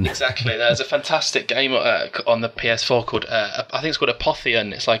fun. Exactly. There's a fantastic game on the PS4 called I think it's called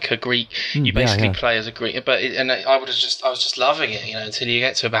Apotheon. It's like a Greek. You basically play as a Greek, I was just loving it, until you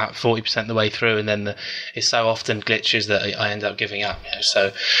get to about 40% of the way through, and then it's so often glitches that I end up giving up.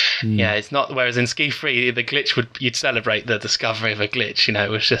 So it's not. Whereas in Ski Free, the glitch you'd celebrate the discovery of a glitch. It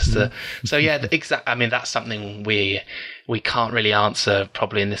was just I mean, that's something we can't really answer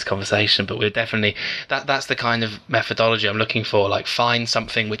probably in this conversation, but we're definitely that's the kind of methodology I'm looking for. Like, find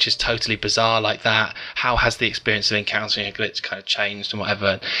something which is totally bizarre like that. How has the experience of encountering a glitch kind of changed, and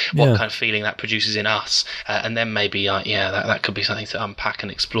whatever, what kind of feeling that produces in us, and then maybe that could be something to unpack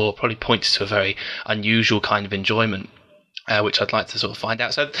and explore. Probably points to a very unusual kind of enjoyment, which I'd like to sort of find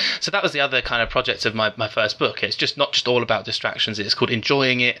out. So that was the other kind of project of my first book. It's just not just all about distractions. It's called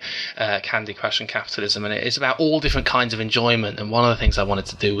Enjoying It, Candy Crush and Capitalism, and it's about all different kinds of enjoyment. And one of the things I wanted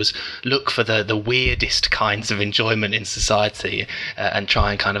to do was look for the weirdest kinds of enjoyment in society, and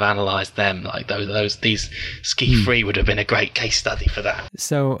try and kind of analyse them. Like these Ski Free would have been a great case study for that.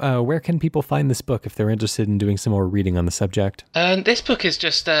 So where can people find this book if they're interested in doing some more reading on the subject? This book is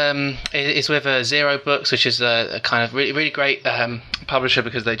just is with Zero Books, which is a kind of really, really great publisher,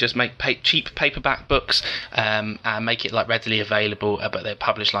 because they just make cheap paperback books and make it like readily available, but they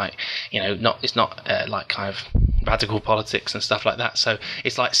publish like it's not like kind of radical politics and stuff like that. So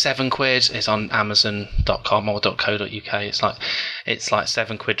it's like £7. It's on Amazon.com or .co.uk. It's like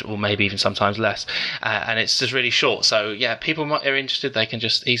 £7, or maybe even sometimes less, and it's just really short. So people are interested, they can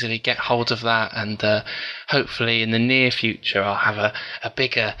just easily get hold of that, and hopefully in the near future I'll have a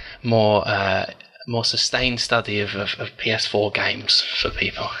bigger, more sustained study of PS4 games for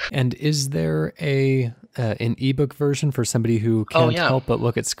people. And is there an ebook version for somebody who can't help but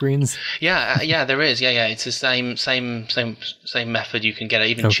look at screens? Yeah, there is. Yeah, it's the same method. You can get an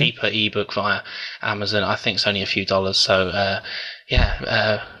even cheaper ebook via Amazon. I think it's only a few dollars. So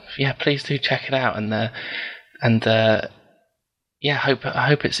please do check it out, and I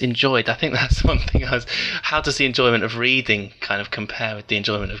hope it's enjoyed. I think that's one thing. How does the enjoyment of reading kind of compare with the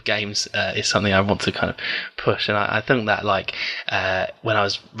enjoyment of games? Is something I want to kind of push. And I think that when I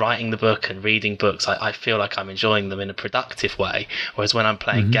was writing the book and reading books, I feel like I'm enjoying them in a productive way. Whereas when I'm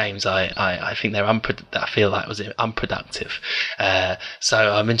playing games, I think they're I feel like it was unproductive. So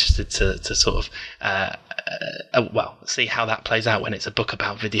I'm interested to sort of see how that plays out when it's a book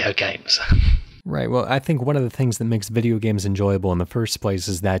about video games. Right. Well, I think one of the things that makes video games enjoyable in the first place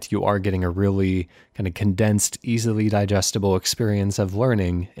is that you are getting a really kind of condensed, easily digestible experience of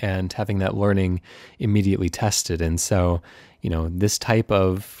learning and having that learning immediately tested. And so, this type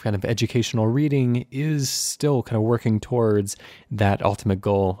of kind of educational reading is still kind of working towards that ultimate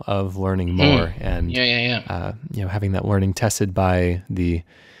goal of learning more and, having that learning tested by the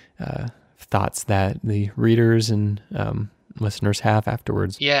thoughts that the readers and listeners have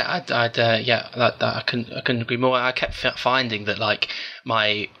afterwards. Yeah, I couldn't agree more. I kept finding that like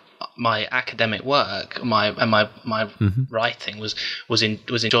my academic work, my writing was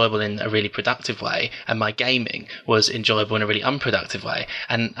enjoyable in a really productive way, and my gaming was enjoyable in a really unproductive way.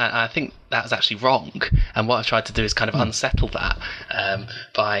 And I think that was actually wrong. And what I've tried to do is kind of unsettle that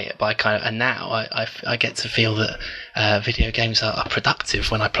by kind of. And now I get to feel that video games are productive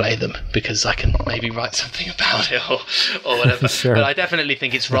when I play them, because I can maybe write something about it or whatever. Sure. But I definitely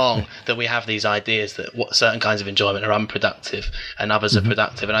think it's wrong that we have these ideas that certain kinds of enjoyment are unproductive and others are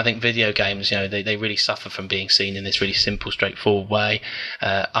productive. And I think video games, they really suffer from being seen in this really simple, straightforward way.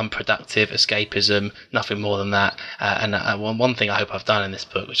 Unproductive, escapism, nothing more than that. And one thing I hope I've done in this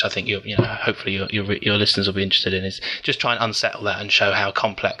book, which I think hopefully your listeners will be interested in, is just try and unsettle that and show how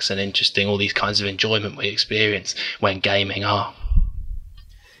complex and interesting all these kinds of enjoyment we experience when gaming are.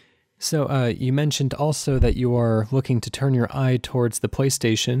 So you mentioned also that you are looking to turn your eye towards the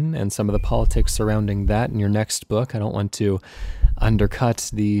PlayStation and some of the politics surrounding that in your next book. I don't want to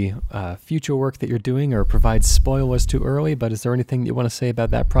undercut the future work that you're doing or provide spoilers too early, but is there anything that you want to say about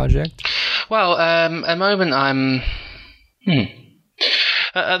that project? Well, at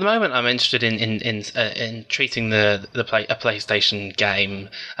the moment I'm interested in treating a PlayStation game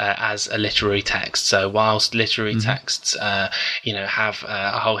as a literary text. So whilst literary texts, have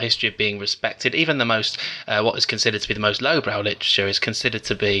a whole history of being respected, even the most what is considered to be the most lowbrow literature is considered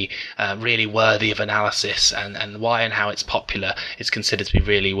to be really worthy of analysis, and why and how it's popular is considered to be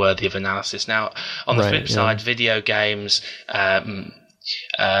really worthy of analysis. Now, on the flip side, video games.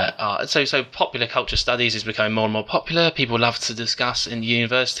 So popular culture studies is becoming more and more popular. People love to discuss in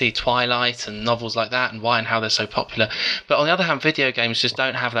university Twilight and novels like that, and why and how they're so popular. But on the other hand, video games just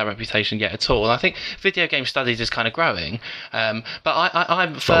don't have that reputation yet at all. And I think video game studies is kind of growing. But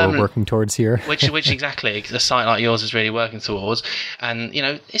I'm firmly we're working towards here. which exactly a site like yours is really working towards. And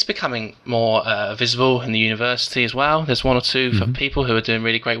it's becoming more visible in the university as well. There's one or two people who are doing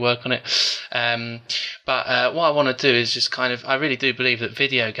really great work on it. But what I want to do is just kind of, I really do believe that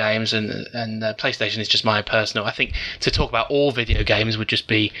video games and PlayStation is just my personal. I think to talk about all video games would just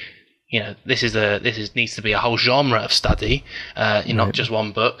be, this needs to be a whole genre of study, not just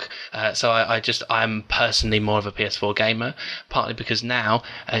one book. So I'm personally more of a PS4 gamer, partly because now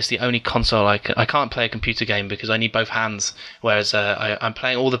it's the only console I can't play a computer game because I need both hands. Whereas I'm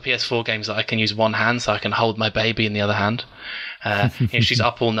playing all the PS4 games that I can use one hand, so I can hold my baby in the other hand. She's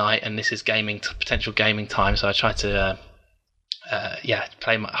up all night, and this is potential gaming time, so I try to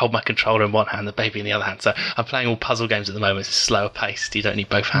hold my controller in one hand, the baby in the other hand. So I'm playing all puzzle games at the moment. It's slower paced. You don't need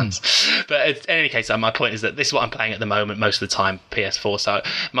both hands. But in any case, my point is that this is what I'm playing at the moment, most of the time, PS4. So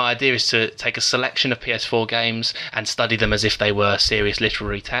my idea is to take a selection of PS4 games and study them as if they were serious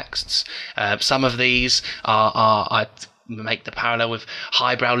literary texts. Some of these I make the parallel with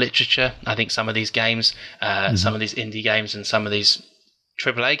highbrow literature. I think some of these games, some of these indie games and some of these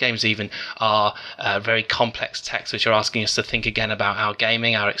AAA games even are very complex texts which are asking us to think again about our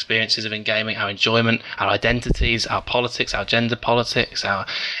gaming, our experiences of gaming, our enjoyment, our identities, our politics, our gender politics, our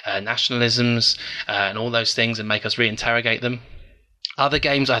nationalisms, and all those things, and make us reinterrogate them. Other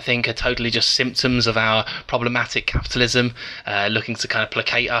games, I think, are totally just symptoms of our problematic capitalism, looking to kind of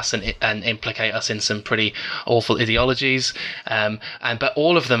placate us and implicate us in some pretty awful ideologies. But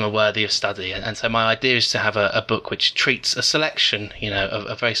all of them are worthy of study. And so my idea is to have a book which treats a selection,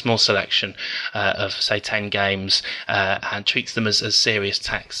 a very small selection of, say, 10 games, and treats them as serious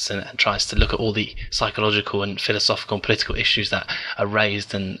texts and tries to look at all the psychological and philosophical and political issues that are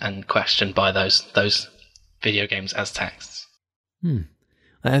raised and questioned by those video games as texts.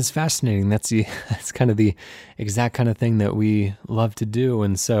 That's fascinating. That's kind of the exact kind of thing that we love to do,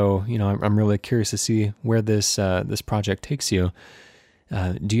 and so I'm really curious to see where this project takes you.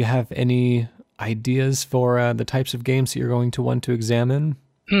 Do you have any ideas for the types of games that you're going to want to examine?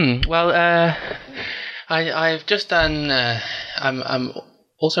 Well, I've just done. I'm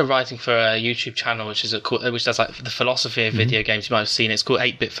also writing for a YouTube channel which does like the philosophy of video games. You might have seen it. It's called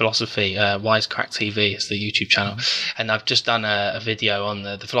 8-Bit Philosophy. Wisecrack TV is the YouTube channel, and I've just done a video on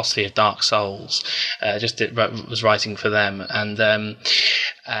the philosophy of Dark Souls. Was writing for them, and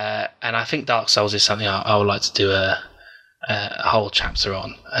I think Dark Souls is something I would like to do a whole chapter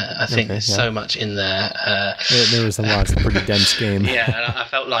on. I think there's so much in there. There was a lot. It's a pretty dense game. Yeah, and I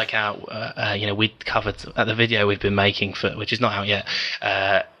felt like we'd covered at the video we've been making which is not out yet.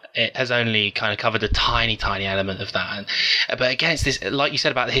 It has only kind of covered a tiny element of that. But again, it's this, like you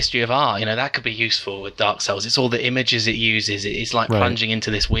said about the history of art, that could be useful with Dark Souls. It's all the images it uses. It's like plunging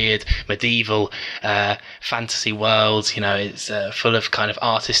into this weird medieval fantasy world. It's full of kind of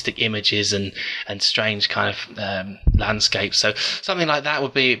artistic images and strange kind of landscapes. So something like that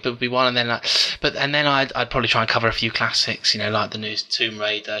would be one. And then I'd probably try and cover a few classics, like the new Tomb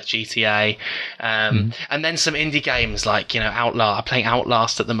Raider, GTA, and then some indie games like Outlast. I'm playing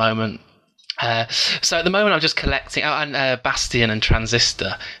Outlast at the moment. So at the moment I'm just collecting Bastion and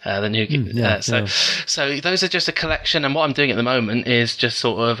Transistor, the new so those are just a collection, and what I'm doing at the moment is just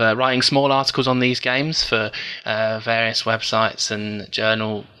sort of writing small articles on these games for various websites and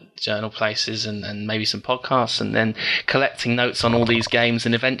journal places and maybe some podcasts, and then collecting notes on all these games,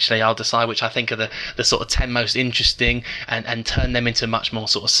 and eventually I'll decide which I think are the sort of 10 most interesting and turn them into much more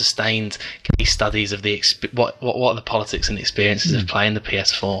sort of sustained case studies of what are the politics and experiences of playing the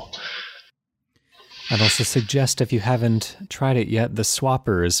PS4. I'd also suggest, if you haven't tried it yet, the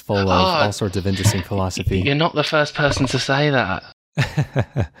Swapper is full of all sorts of interesting philosophy. You're not the first person to say that.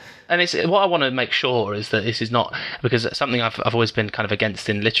 And it's what I want to make sure is that this is not, because something I've always been kind of against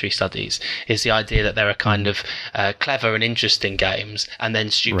in literary studies is the idea that there are kind of clever and interesting games and then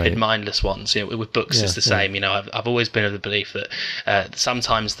stupid, mindless ones. With books it's the same. I've always been of the belief that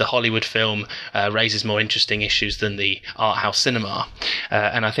sometimes the Hollywood film raises more interesting issues than the art house cinema,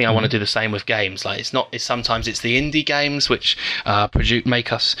 and I think I want to do the same with games. Like sometimes it's the indie games which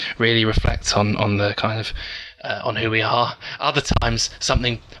make us really reflect on the kind of on who we are. Other times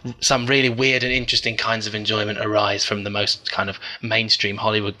some really weird and interesting kinds of enjoyment arise from the most kind of mainstream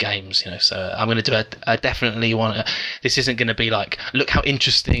Hollywood games, so I'm going to do I definitely want to, this isn't going to be like, look how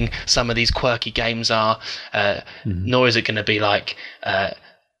interesting some of these quirky games are, nor is it going to be like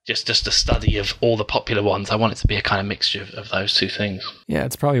just a study of all the ones. I want it to be a kind of mixture of those two things. Yeah,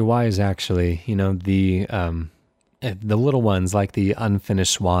 it's probably wise, actually. The little ones like the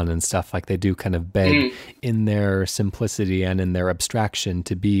Unfinished Swan and stuff, like they do kind of beg in their simplicity and in their abstraction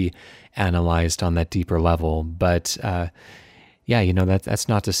to be analyzed on that deeper level. But that's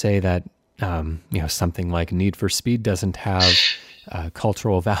not to say that something like Need for Speed doesn't have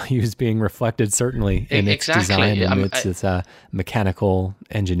cultural values being reflected, certainly in its design and its mechanical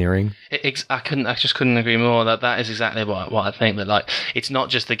engineering. I just couldn't agree more. That is exactly what I think. That like it's not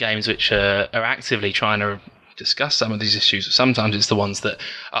just the games which are actively trying to discuss some of these issues. Sometimes it's the ones that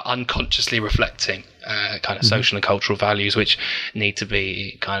are unconsciously reflecting kind of social and cultural values which need to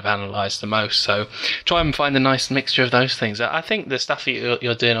be kind of analysed the most. So try and find a nice mixture of those things. I think the stuff you're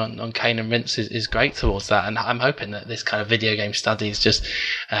doing on Cane and Rinse is great towards that, and I'm hoping that this kind of video game studies just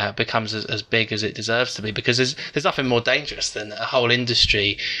becomes as big as it deserves to be, because there's nothing more dangerous than a whole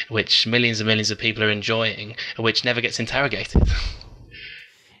industry which millions and millions of people are enjoying, which never gets interrogated.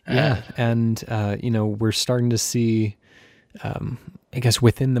 And we're starting to see, I guess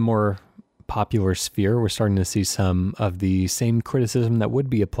within the more popular sphere, we're starting to see some of the same criticism that would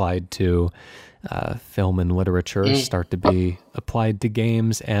be applied to film and literature start to be applied to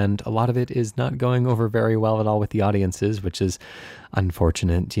games, and a lot of it is not going over very well at all with the audiences, which is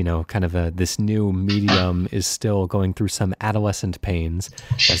unfortunate. Kind of this new medium is still going through some adolescent pains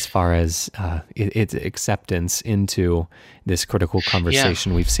as far as its acceptance into this critical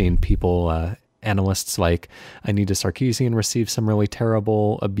conversation. We've seen people, analysts like Anita Sarkeesian, receive some really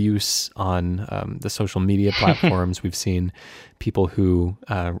terrible abuse on the social media platforms. We've seen people who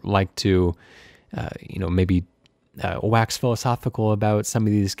like to maybe wax philosophical about some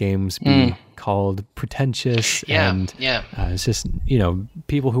of these games be called pretentious, it's just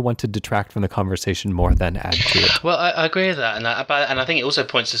people who want to detract from the conversation more than add to it. Well, I agree with that, and I think it also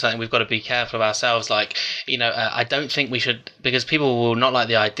points to something we've got to be careful of ourselves. Like I don't think we should, because people will not like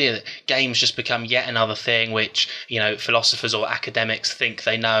the idea that games just become yet another thing which philosophers or academics think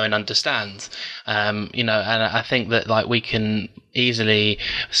they know and understand. And I think that like we can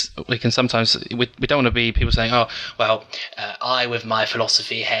sometimes we don't want to be people saying, oh well, I with my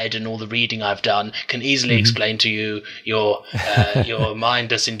philosophy head and all the reading I've done can easily explain to you your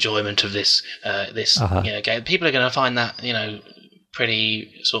mindless enjoyment of this game. People are going to find that pretty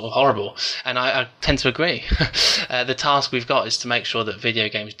sort of horrible, and I tend to agree. The task we've got is to make sure that video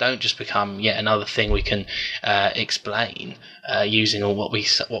games don't just become yet another thing we can explain using all what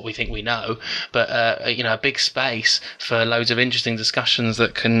we think we know, but a big space for loads of interesting discussions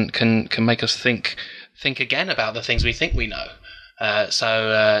that can make us think again about the things we think we know.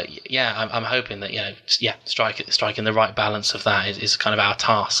 Yeah, I'm hoping that, striking the right balance of that is kind of our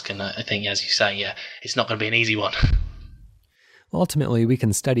task. And I think, as you say, yeah, it's not going to be an easy one. Ultimately, we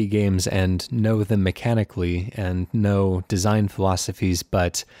can study games and know them mechanically and know design philosophies,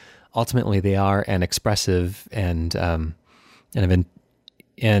 but ultimately they are an expressive and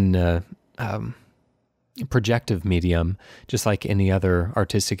projective medium, just like any other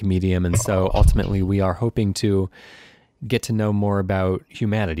artistic medium. And so ultimately we are hoping to get to know more about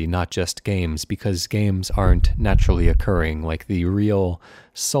humanity, not just games, because games aren't naturally occurring. Like the real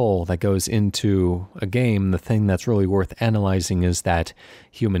soul that goes into a game, the thing that's really worth analyzing is that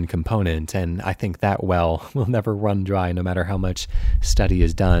human component. And I think that well will never run dry, no matter how much study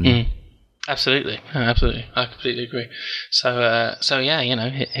is done. Absolutely. I completely agree. So yeah,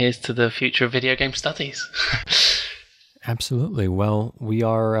 here's to the future of video game studies. Absolutely. Well, we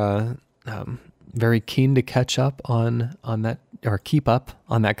are very keen to catch up on that, or keep up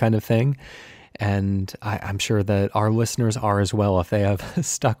on that kind of thing. And I'm sure that our listeners are as well. If they have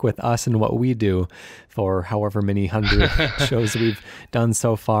stuck with us and what we do for however many hundred shows we've done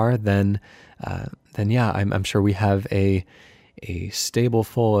so far, then yeah, I'm sure we have a stable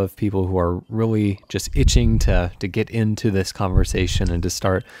full of people who are really just itching to get into this conversation and to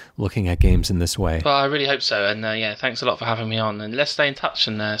start looking at games in this way. Well, I really hope so. And yeah, thanks a lot for having me on. And let's stay in touch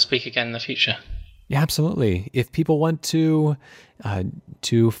and speak again in the future. Yeah, absolutely. If people want to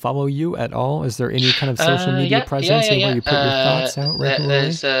follow you at all, is there any kind of social media presence where you put your thoughts out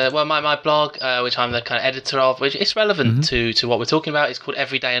regularly? There's my blog, which I'm the kind of editor of, which is relevant to what we're talking about. It's called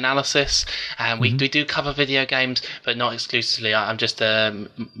Everyday Analysis, and we do cover video games, but not exclusively. I'm just me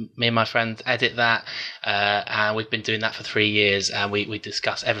and my friend edit that, and we've been doing that for 3 years, and we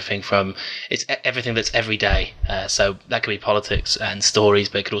discuss everything from everything that's everyday. So that could be politics and stories,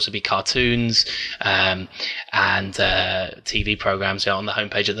 but it could also be cartoons and TV programs. On the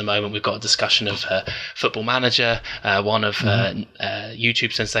homepage at the moment, we've got a discussion of Football Manager, one of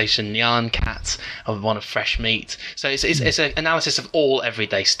YouTube sensation Nyan Cat, and one of Fresh Meat. So it's an analysis of all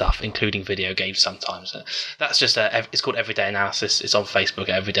everyday stuff, including video games sometimes. That's just it's called Everyday Analysis. It's on Facebook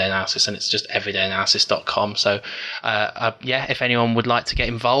at Everyday Analysis, and it's just everydayanalysis.com. So if anyone would like to get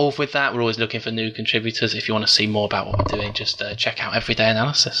involved with that, we're always looking for new contributors. If you want to see more about what we're doing, just check out Everyday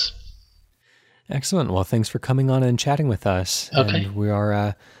Analysis. Excellent. Well, thanks for coming on and chatting with us. Okay. And we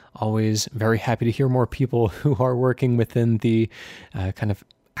are always very happy to hear more people who are working within the kind of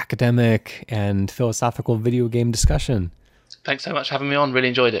academic and philosophical video game discussion. Thanks so much for having me on. Really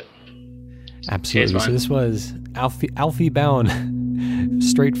enjoyed it. Absolutely. Cheers, so this was Alfie Bown,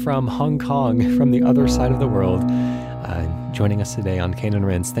 straight from Hong Kong, from the other side of the world, joining us today on Cane and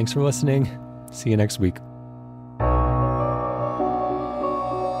Rinse. Thanks for listening. See you next week.